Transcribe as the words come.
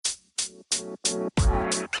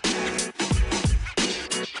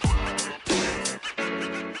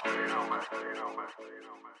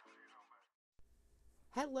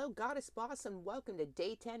Hello, Goddess Boss, and welcome to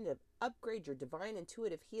day 10 of Upgrade Your Divine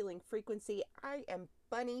Intuitive Healing Frequency. I am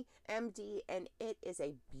Bunny MD, and it is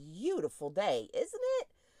a beautiful day, isn't it?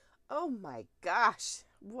 Oh my gosh,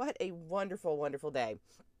 what a wonderful, wonderful day.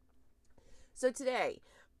 So today,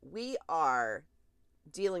 we are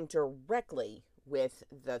dealing directly with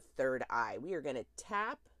the third eye. We are going to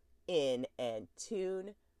tap in and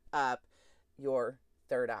tune up your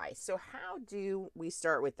third eye. So how do we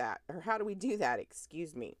start with that? Or how do we do that?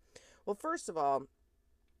 Excuse me. Well, first of all,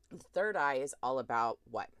 the third eye is all about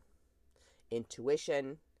what?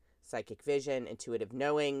 Intuition, psychic vision, intuitive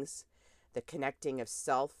knowings, the connecting of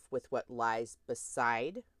self with what lies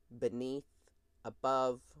beside, beneath,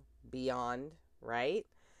 above, beyond, right?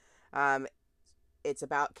 It's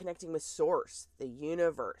about connecting with source, the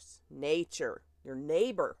universe, nature, your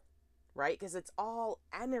neighbor, right? Because it's all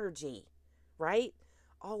energy, right?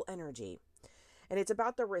 All energy. And it's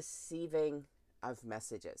about the receiving of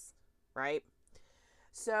messages, right?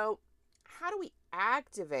 So how do we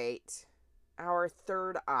activate our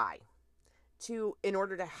third eye in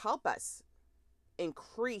order to help us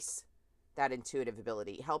increase that intuitive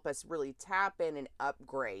ability, help us really tap in and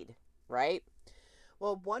upgrade, right?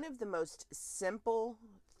 Well, one of the most simple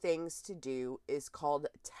things to do is called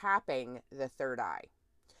tapping the third eye.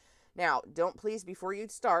 Now, please, before you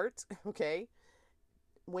start, okay,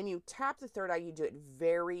 when you tap the third eye, you do it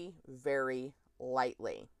very, very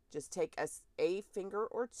lightly. Just take a finger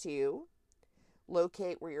or two,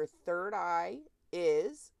 locate where your third eye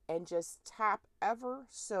is, and just tap ever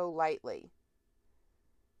so lightly.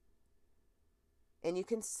 And you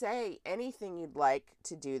can say anything you'd like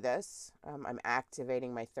to do this. I'm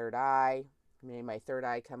activating my third eye. May my third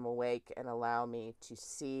eye come awake and allow me to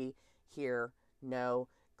see, hear, know,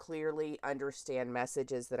 clearly understand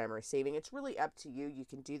messages that I'm receiving. It's really up to you. You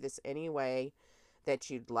can do this any way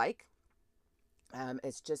that you'd like.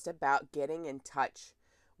 It's just about getting in touch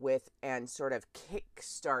with and sort of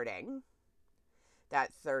kick-starting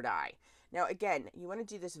that third eye. Now, again, you want to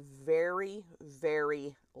do this very,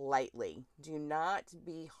 very lightly. Do not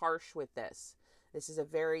be harsh with this. This is a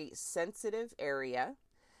very sensitive area,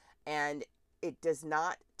 and it does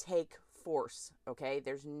not take force, okay?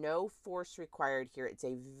 There's no force required here. It's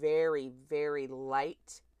a very, very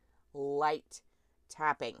light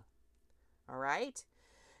tapping, all right?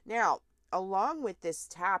 Now, along with this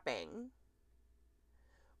tapping,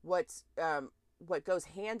 what goes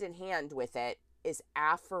hand in hand with it is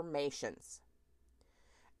affirmations.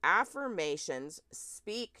 Affirmations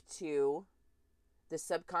speak to the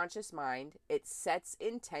subconscious mind. It sets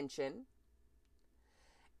intention.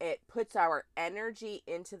 It puts our energy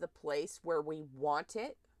into the place where we want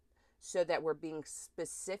it so that we're being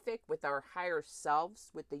specific with our higher selves,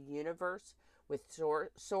 with the universe, with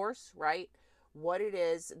source, right? What it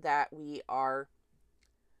is that we are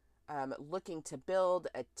looking to build,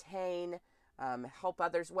 attain, help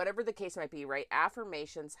others, whatever the case might be, right?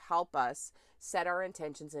 Affirmations help us set our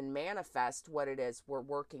intentions and manifest what it is we're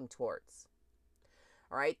working towards.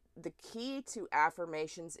 All right. The key to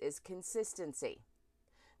affirmations is consistency.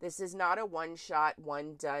 This is not a one-shot,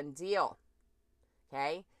 one-done deal.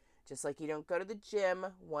 Okay? Just like you don't go to the gym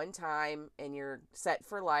one time and you're set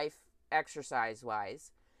for life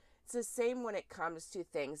exercise-wise. It's the same when it comes to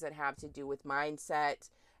things that have to do with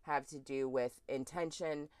mindset, have to do with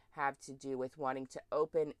intention, have to do with wanting to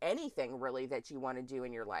open anything really that you want to do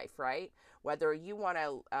in your life, right? Whether you want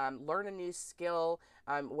to learn a new skill,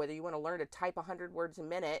 whether you want to learn to type 100 words a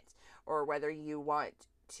minute, or whether you want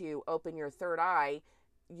to open your third eye,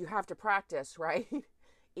 you have to practice, right?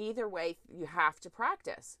 Either way, you have to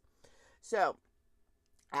practice. So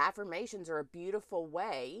affirmations are a beautiful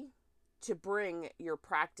way to bring your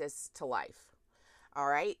practice to life. All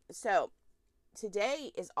right. So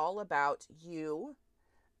today is all about you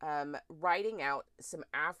writing out some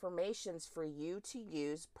affirmations for you to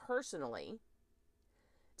use personally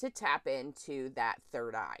to tap into that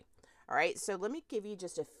third eye. All right. So let me give you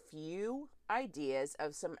just a few ideas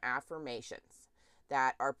of some affirmations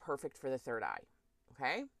that are perfect for the third eye.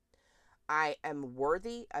 Okay. I am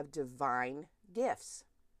worthy of divine gifts.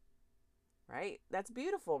 Right? That's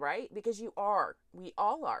beautiful, right? Because you are. We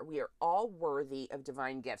all are. We are all worthy of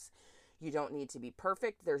divine gifts. You don't need to be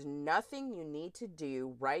perfect. There's nothing you need to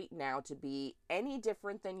do right now to be any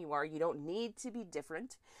different than you are. You don't need to be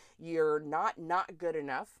different. You're not good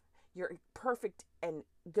enough. You're perfect and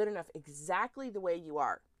good enough exactly the way you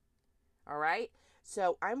are. All right?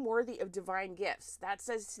 So I'm worthy of divine gifts. That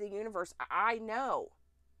says to the universe, I know.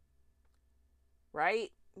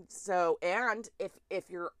 Right? So, and if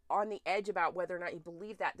you're on the edge about whether or not you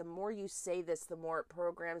believe that, the more you say this, the more it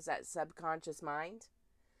programs that subconscious mind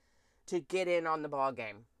to get in on the ball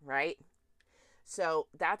game, right? So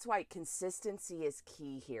that's why consistency is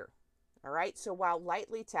key here. All right. So while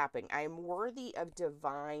lightly tapping, I am worthy of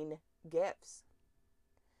divine gifts.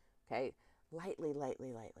 Okay. Lightly,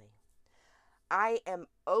 lightly, lightly. I am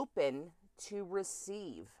open to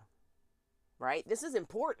receive. Right? This is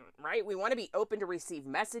important, right? We want to be open to receive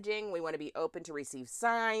messaging. We want to be open to receive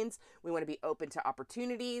signs. We want to be open to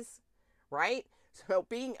opportunities, right? So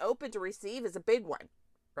being open to receive is a big one,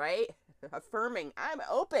 right? Affirming, I'm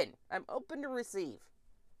open. I'm open to receive.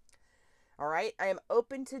 All right? I am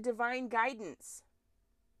open to divine guidance.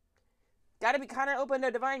 Got to be kind of open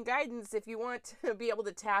to divine guidance if you want to be able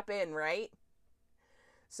to tap in, right?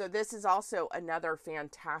 So this is also another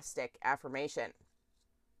fantastic affirmation.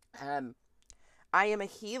 I am a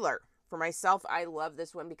healer. For myself, I love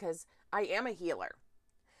this one because I am a healer.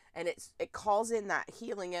 And it calls in that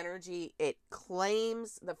healing energy. It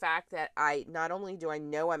claims the fact that I not only do I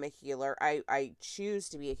know I'm a healer, I choose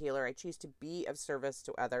to be a healer. I choose to be of service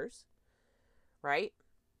to others. Right?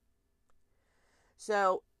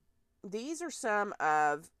 So these are some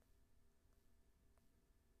of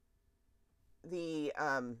the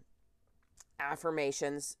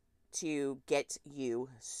affirmations to get you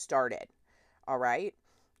started. All right.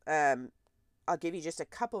 I'll give you just a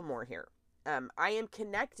couple more here. I am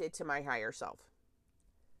connected to my higher self.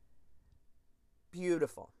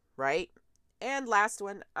 Beautiful, right? And last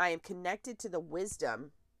one, I am connected to the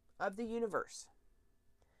wisdom of the universe.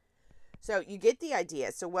 So you get the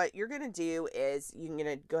idea. So what you're going to do is you're going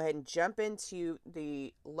to go ahead and jump into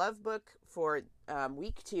the love book for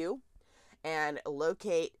week 2 and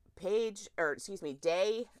locate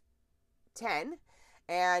day 10,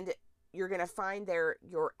 and you're going to find there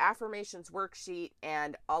your affirmations worksheet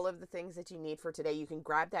and all of the things that you need for today. You can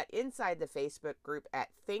grab that inside the Facebook group at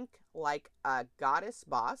Think Like a Goddess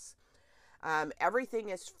Boss. Everything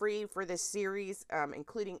is free for this series,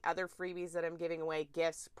 including other freebies that I'm giving away,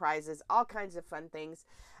 gifts, prizes, all kinds of fun things.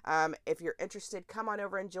 If you're interested, come on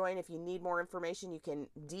over and join. If you need more information, you can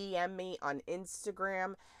DM me on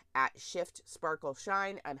Instagram at Shift Sparkle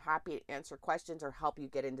Shine. I'm happy to answer questions or help you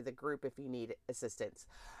get into the group if you need assistance.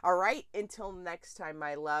 All right, until next time,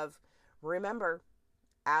 my love, remember,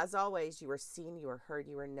 as always, you are seen, you are heard,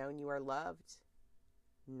 you are known, you are loved.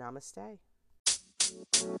 Namaste.